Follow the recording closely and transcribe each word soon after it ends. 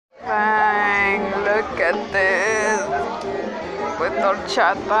Look at this. With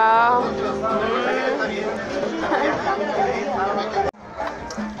horchata.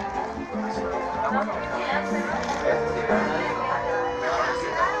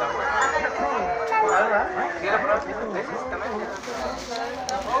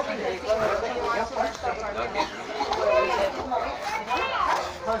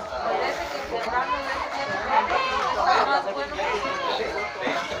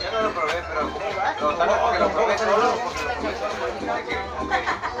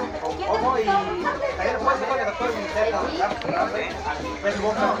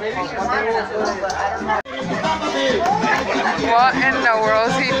 What in the world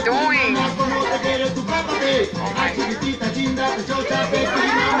is he doing?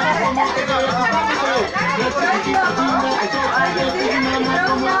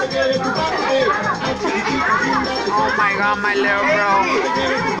 Oh my god, my little bro.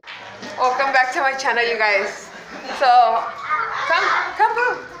 Welcome back to my channel, you guys. So, come,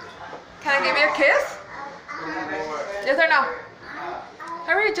 boo. Can I give you a kiss? Yes or no?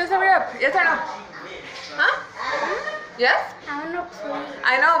 Hurry, just hurry up. Yes or no? Huh? Yes? I know,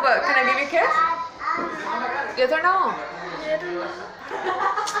 but can I give you a kiss? Yes or no?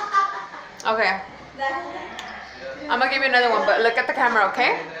 Okay. I'm gonna give you another one, but look at the camera,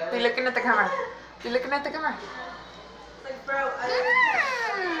 okay? Be looking at the camera. Be looking at the camera. Like, bro,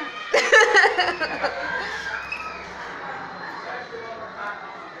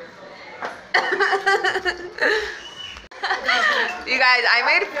 You guys, I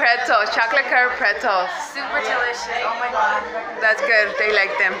made pretzels, chocolate covered pretzels. Super delicious. Oh my god. That's good. They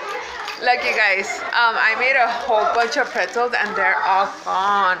like them. Look, you guys. I made a whole bunch of pretzels and they're all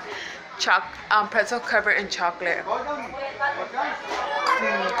gone. Pretzel covered in chocolate.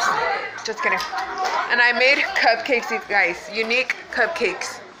 Just kidding. And I made cupcakes, you guys. Unique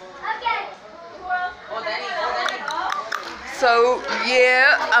cupcakes. So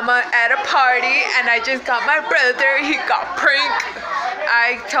yeah, I'm at a party and I just got my brother. He got pranked.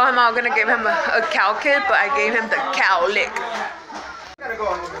 I told him I was gonna give him a cow kid, but I gave him the cow lick.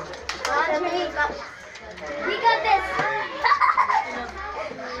 We got this.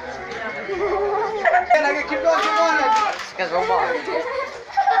 Keep going, keep going. Guys, one more.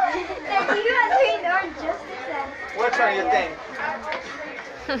 Which one you think?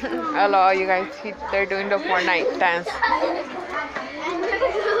 Hello, you guys. They're doing the Fortnite dance.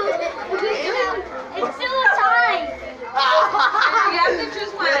 It's still a tie. You have to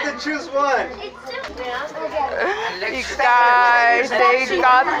choose one. You have to choose one. It's still. You guys, they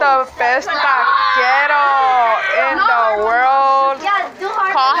got the best taquero in the world.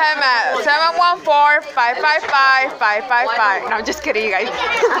 Call him at 714-555-555. No, I'm just kidding, you guys.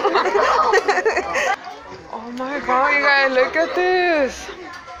 Oh my god, you guys, look at this.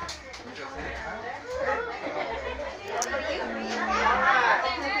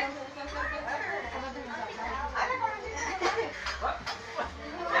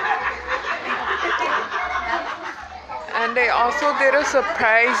 And they also did a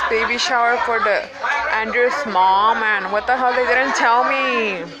surprise baby shower for Andrew's mom, and what the hell, they didn't tell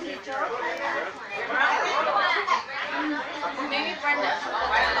me.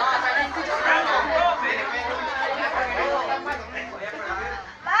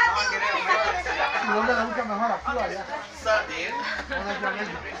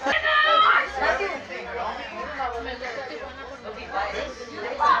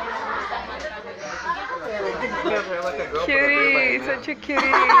 Cutie, such a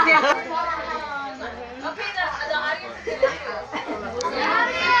cutie.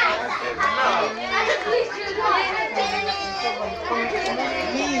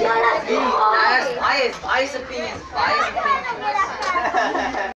 Bias opinions.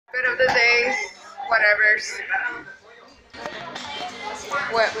 Bit of the days, whatever's.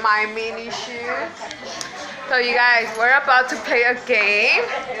 With my mini shoes. So you guys, we're about to play a game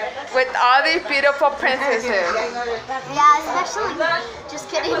with all these beautiful princesses. Yeah, especially. Just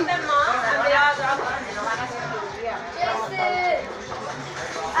kidding. Are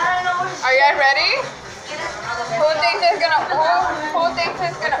you guys ready? Who thinks it's gonna? Who thinks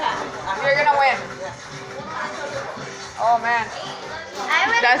it's gonna? You're gonna win. Oh man.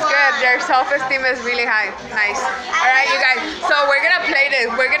 That's good. Their self-esteem is really high. Nice. All right, you guys. So we're gonna play this.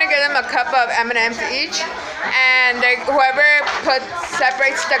 We're gonna give them a cup of M&Ms each, and whoever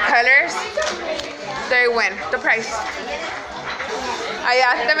separates the colors, they win the prize. I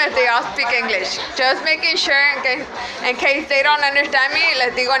asked them if they all speak English. Just making sure in case they don't understand me,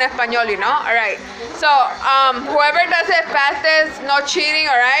 les digo en español, you know? All right. So whoever does it fastest, no cheating.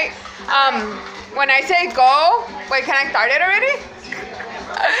 All right. When I say go, wait, can I start it already?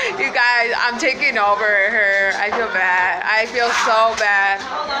 You guys, I'm taking over her. I feel bad. I feel so bad.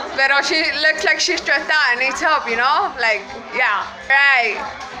 But she looks like she's stressed out and needs help, you know? Like, yeah. Right.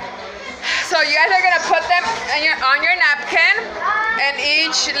 So you guys are gonna put them on your napkin in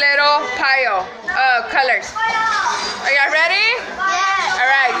each little pile of colors. Are you ready? Yeah.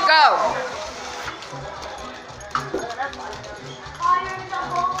 All right, go.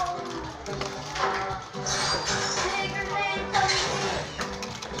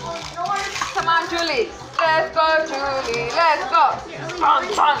 Come on, Julie. Let's go, Julie. Let's go.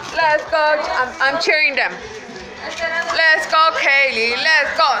 Let's go. I'm cheering them. Let's go, Kaylee.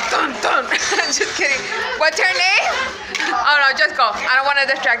 Let's go. Dun, dun. Just kidding. What's her name? Oh no, just go. I don't want to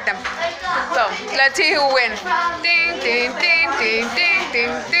distract them. So let's see who wins. Ding, ding, ding, ding, ding,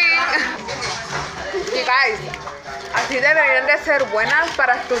 ding, ding. You guys, así deberían de ser buenas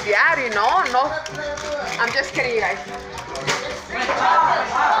para estudiar, you know? No. I'm just kidding, you guys.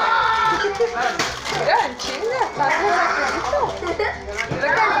 Mira, chinga, está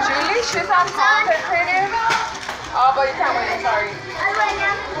Look at Julie, she's all concentrated. Oh, but you can't win, I'm sorry.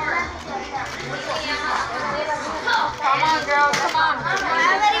 Come on, girl, come on. I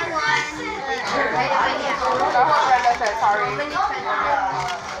already won. Go home, Brenda said sorry. I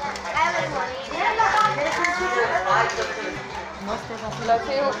already won. Let's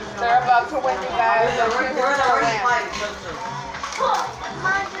see who they're about to win, you guys. Let's see who's gonna win.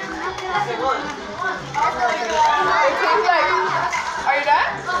 It seems like, are you done?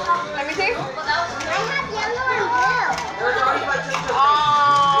 Let me see. I have yellow and blue.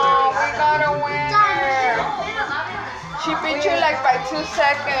 Oh, we got a winner. She beat you like by 2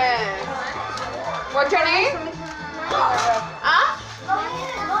 seconds. What's your name? Huh?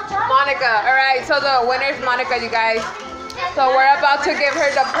 Monica. All right, so the winner is Monica, you guys. So we're about to give her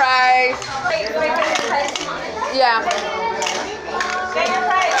the prize. Yeah.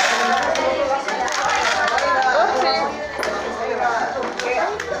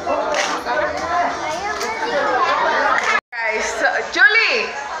 Guys, so,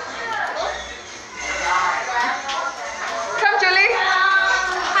 Julie. Come, Julie.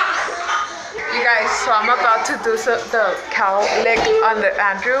 You guys, so I'm about to do the cow lick on the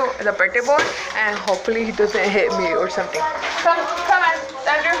Andrew, the birthday boy, and hopefully he doesn't hit me or something. Come on,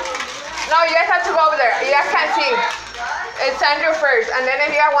 Andrew. No, you guys have to go over there. You guys can't see. It's Andrew first, and then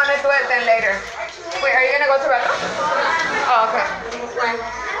if you guys want to do it, then later. Wait, are you gonna go to the bathroom? Oh, okay. Wait.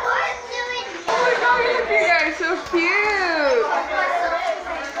 Oh my God, look, you guys, so cute.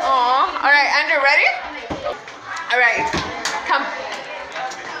 Aw. All right, Andrew, ready? All right, come.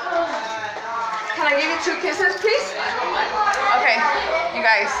 Can I give you 2 kisses, please? Okay, you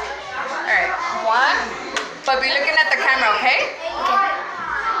guys. All right, 1. But be looking at the camera, okay?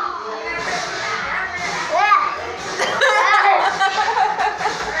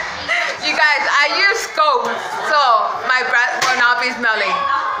 You guys, I use scope, so my breath will not be smelling.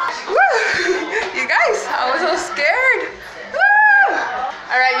 Woo! You guys, I was so scared. Woo!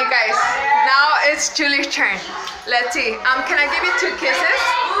 All right, you guys. Now it's Julie's turn. Let's see. Can I give you 2 kisses?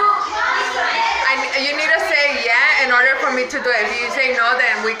 You need to say yeah in order for me to do it. If you say no,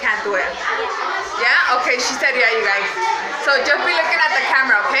 then we can't do it. Yeah? Okay, she said yeah, you guys. So just be looking at the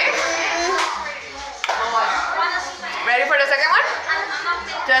camera, okay? Ready for the second one?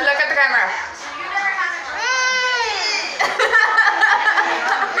 Just look at the camera.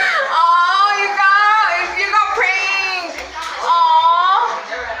 Oh, you got pranked. Oh.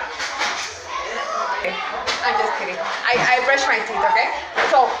 I'm just kidding. I brush my teeth, okay?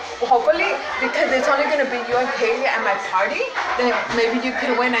 So hopefully, because it's only gonna be you and Kaylee at my party, then maybe you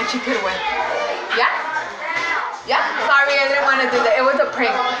could win and she could win. Yeah? Yeah? Sorry, I didn't want to do that. It was a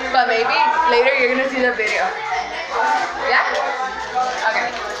prank. But maybe later you're gonna see the video. Yeah? Okay.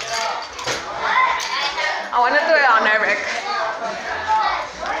 I want to do it on Eric.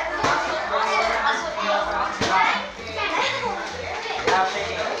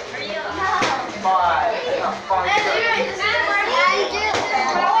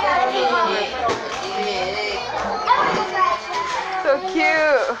 So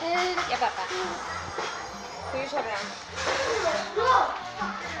cute. Yeah, Papa.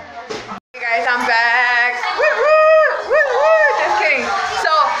 Hey guys, I'm back. Woo, woo, woo, woo. Just kidding.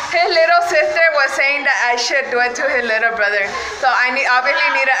 So his little sister was saying that I should do it to his little brother. So I obviously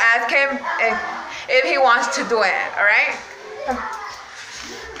need to ask him if he wants to do it. All right.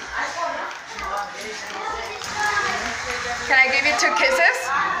 Can I give you 2 kisses?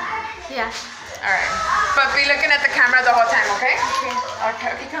 Yeah. All right. But be looking at the camera the whole time, okay?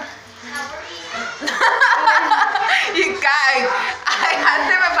 Okay. Okay, come. You guys, I asked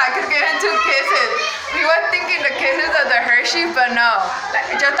him if I could give him 2 kisses. We were thinking the kisses of the Hershey, but no.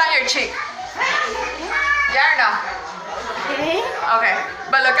 Like, just on your cheek. Yeah or no? Okay. Okay.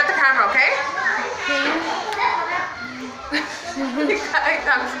 But look at the camera, okay? Guys,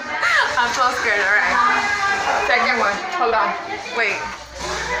 I'm so scared. Alright. Second one. Hold on. Wait.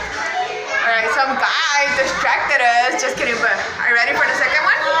 Alright, some guy distracted us. Just kidding, but are you ready for the second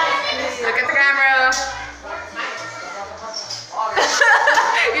one? Look at the camera.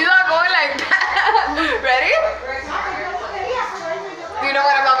 He's not going like that. Ready? Do you know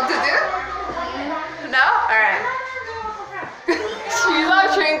what I'm about to do? No? Alright. She's all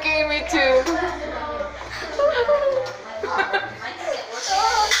shrinking, me too.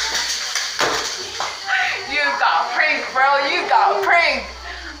 You got pranked, bro. You got pranked.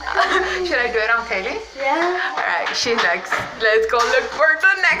 Should I do it on Kaylee? Yeah. Alright, she's next. Let's go look for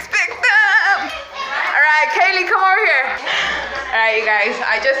the next victim. Alright, Kaylee, come over here. Alright, you guys,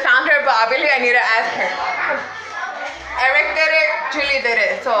 I just found her, but obviously I need to ask her. Eric did it, Julie did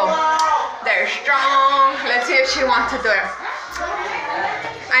it, so they're strong. Let's see if she wants to do it.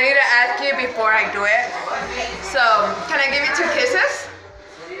 I need to ask you before I do it. So, can I give you 2 kisses?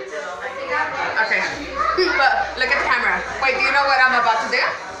 Okay. But look at the camera. Wait, do you know what I'm about to do?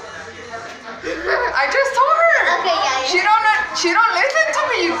 I just told her. Okay, yeah. She don't listen to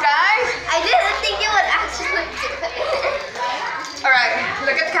me, you guys. I didn't think you would actually do it. All right,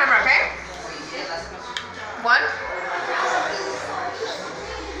 look at the camera, okay? 1.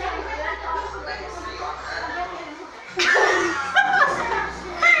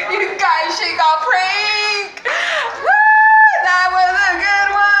 You guys, she got pranked. Woo, that was a good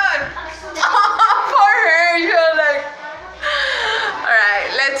one. For her, you're like. All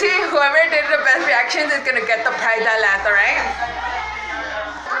right, let's see. Whoever did the best reactions is gonna get the prize at last. All right.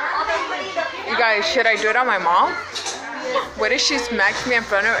 You guys, should I do it on my mom? What if she smacks me in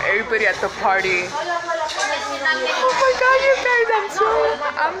front of everybody at the party? Oh my god, you guys,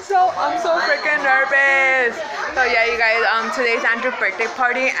 I'm so freaking nervous. So yeah, you guys, today's Andrew's birthday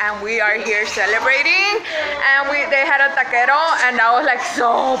party and we are here celebrating, and they had a taquero and that was like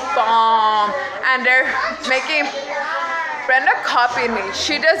so bomb. And they're making, Brenda copied me.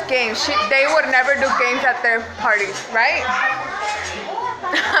 She does games. They would never do games at their parties, right?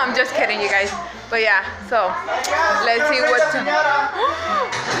 I'm just kidding, you guys. But yeah, so let's see what's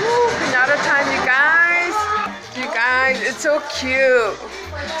piñata time, you guys. You guys, it's so cute.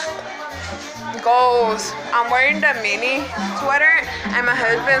 Goals. I'm wearing the mini sweater and my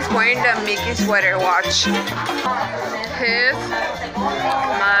husband's wearing the Mickey sweater. Watch. His,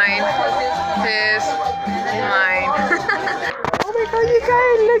 mine, his, mine. Oh my god, you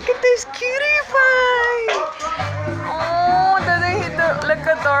guys, look at this cutie pie. Oh, doesn't he look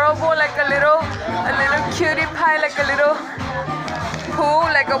adorable? Like a little cutie pie, like a little Pooh,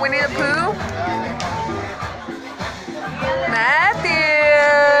 like a Winnie the Pooh. Matthew.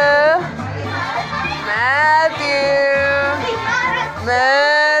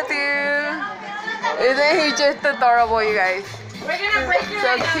 Isn't he just adorable, you guys? We're gonna break your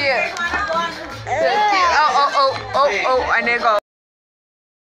So cute. So cute. Oh, I need to go.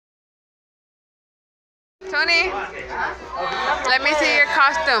 Tony, let me see your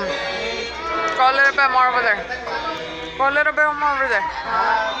costume. Go a little bit more over there. Go a little bit more over there.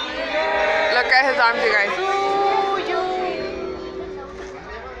 Look at his arms, you guys.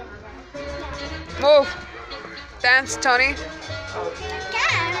 Move. Dance, Tony.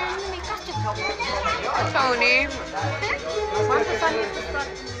 Tony.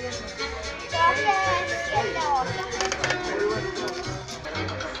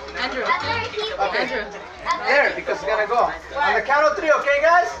 Andrew. Okay. Andrew. There, because it's gonna go. On the count of 3, okay,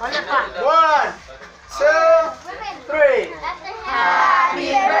 guys? 1, 2, 3. Happy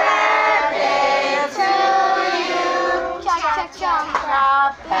birthday to you.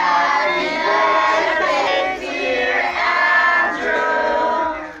 Happy birthday, dear Andrew.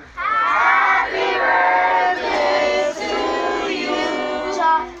 Happy birthday to you.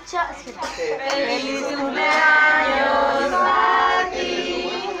 Feliz cumpleaños a ti.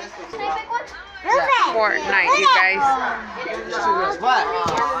 Can I pick one? Fortnite, you guys. What?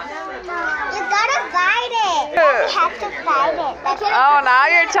 You gotta fight it. You have to fight it. Oh, now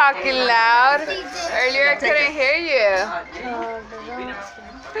you're talking loud. Earlier I couldn't hear you.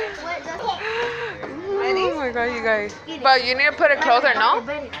 Oh my god, you guys. But you need to put it closer, no?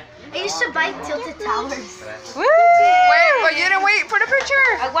 I used to bike Tilted Towers. Woo! Wait, but you didn't wait for the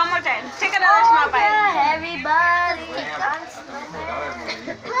picture. One more time. Take another small bite. Everybody.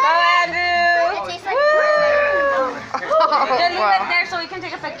 Go, Andrew. It tastes like Just leave Wow. it there so we can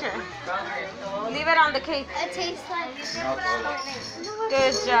take a picture. Leave it on the cake. It tastes like.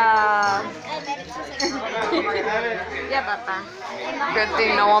 Good job. I bet it tastes like. Yeah, Papa. Good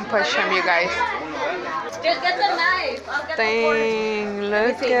thing no one pushed him, you guys. Just get the knife. I'll get Dang,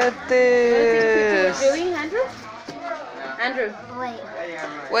 look at this. doing, Andrew? Andrew. Wait.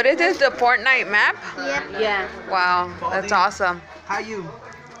 What is this, the Fortnite map? Yep. Yeah. Wow, that's awesome. How you?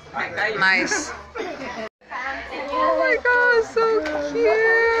 Nice. Oh my god, so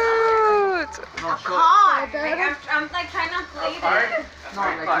cute. Hard. I'm like trying to play it. No,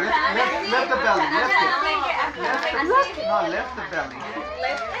 like lift the belly. Lift it. No, lift the belly.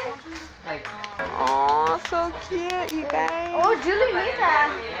 Like. Oh, so cute, you guys. Oh, Julie made that.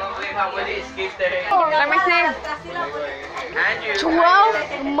 Let me see.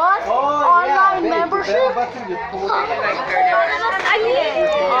 12 months online membership.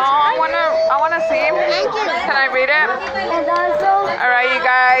 I wanna see. Can I read it? And also, Alright, you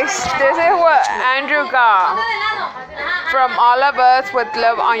guys. This is what Andrew got from all of us with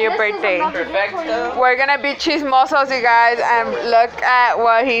love on your birthday. We're gonna be chismosos, you guys, and look at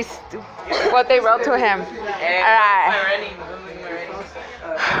what they wrote to him. Alright.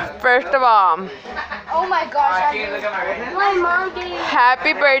 First of all, oh my gosh, my mom gave me.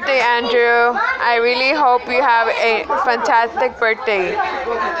 happy birthday, Andrew. I really hope you have a fantastic birthday.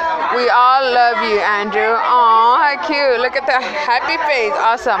 We all love you, Andrew. Aw, how cute. Look at the happy face.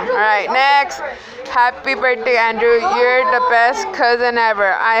 Awesome. All right, next. Happy birthday, Andrew. You're the best cousin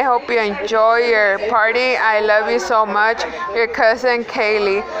ever. I hope you enjoy your party. I love you so much. Your cousin,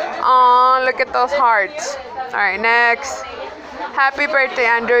 Kaylee. Aw, look at those hearts. All right, next. Happy birthday,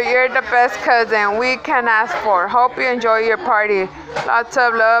 Andrew. You're the best cousin we can ask for. Hope you enjoy your party. Lots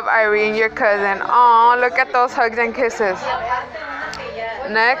of love, Irene, your cousin. Aw, look at those hugs and kisses.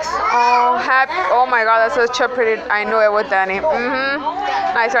 Next. Oh my god, that's such a pretty. I knew it with Danny.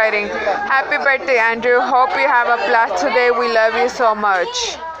 Nice writing. Happy birthday, Andrew. Hope you have a blast today. We love you so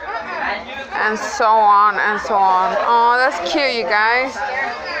much. And so on and so on. Oh, that's cute, you guys.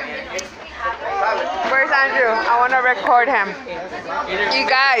 Where's Andrew? I want to record him. You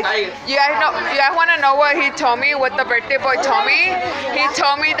guys know. You guys want to know what he told me? What the birthday boy told me? He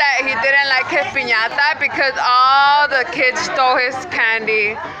told me that he didn't like his piñata because all the kids stole his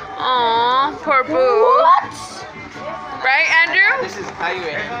candy. Aw, poor boo. Right, Andrew? This is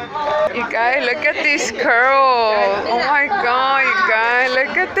highway. You guys, look at these curls. Oh my god, you guys,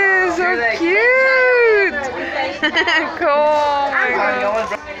 look at this. So cute. Cool. Oh my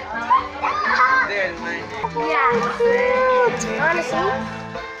god. There's mine. Yeah. Honestly.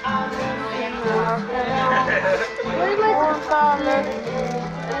 Where's my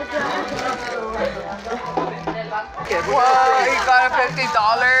Whoa, he got a $50.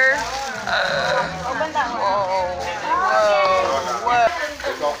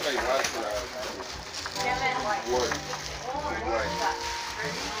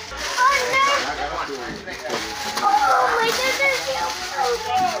 Oh, my goodness.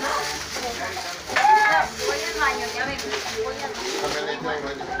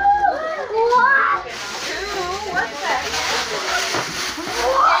 What?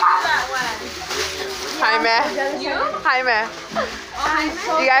 Jaime.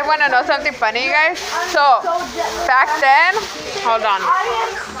 You guys want to know something funny, you guys? So, back then, hold on.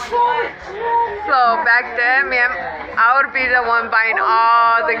 So, back then, I would be the one buying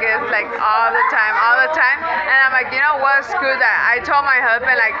all the gifts, like all the time. And I'm like, you know what? Screw that. I told my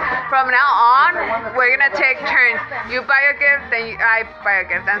husband, like, from now on, we're going to take turns. You buy a gift, then I buy a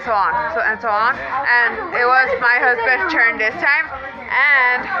gift, and so on. And it was my husband's turn this time.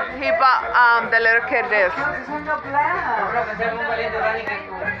 And he bought the little kid this.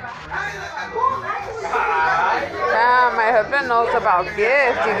 Yeah, my husband knows about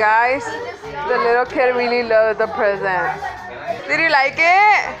gifts, you guys. The little kid really loved the present. Did you like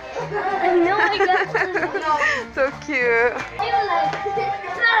it? No, I got So cute.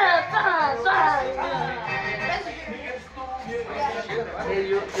 Hey,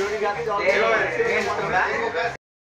 you already got the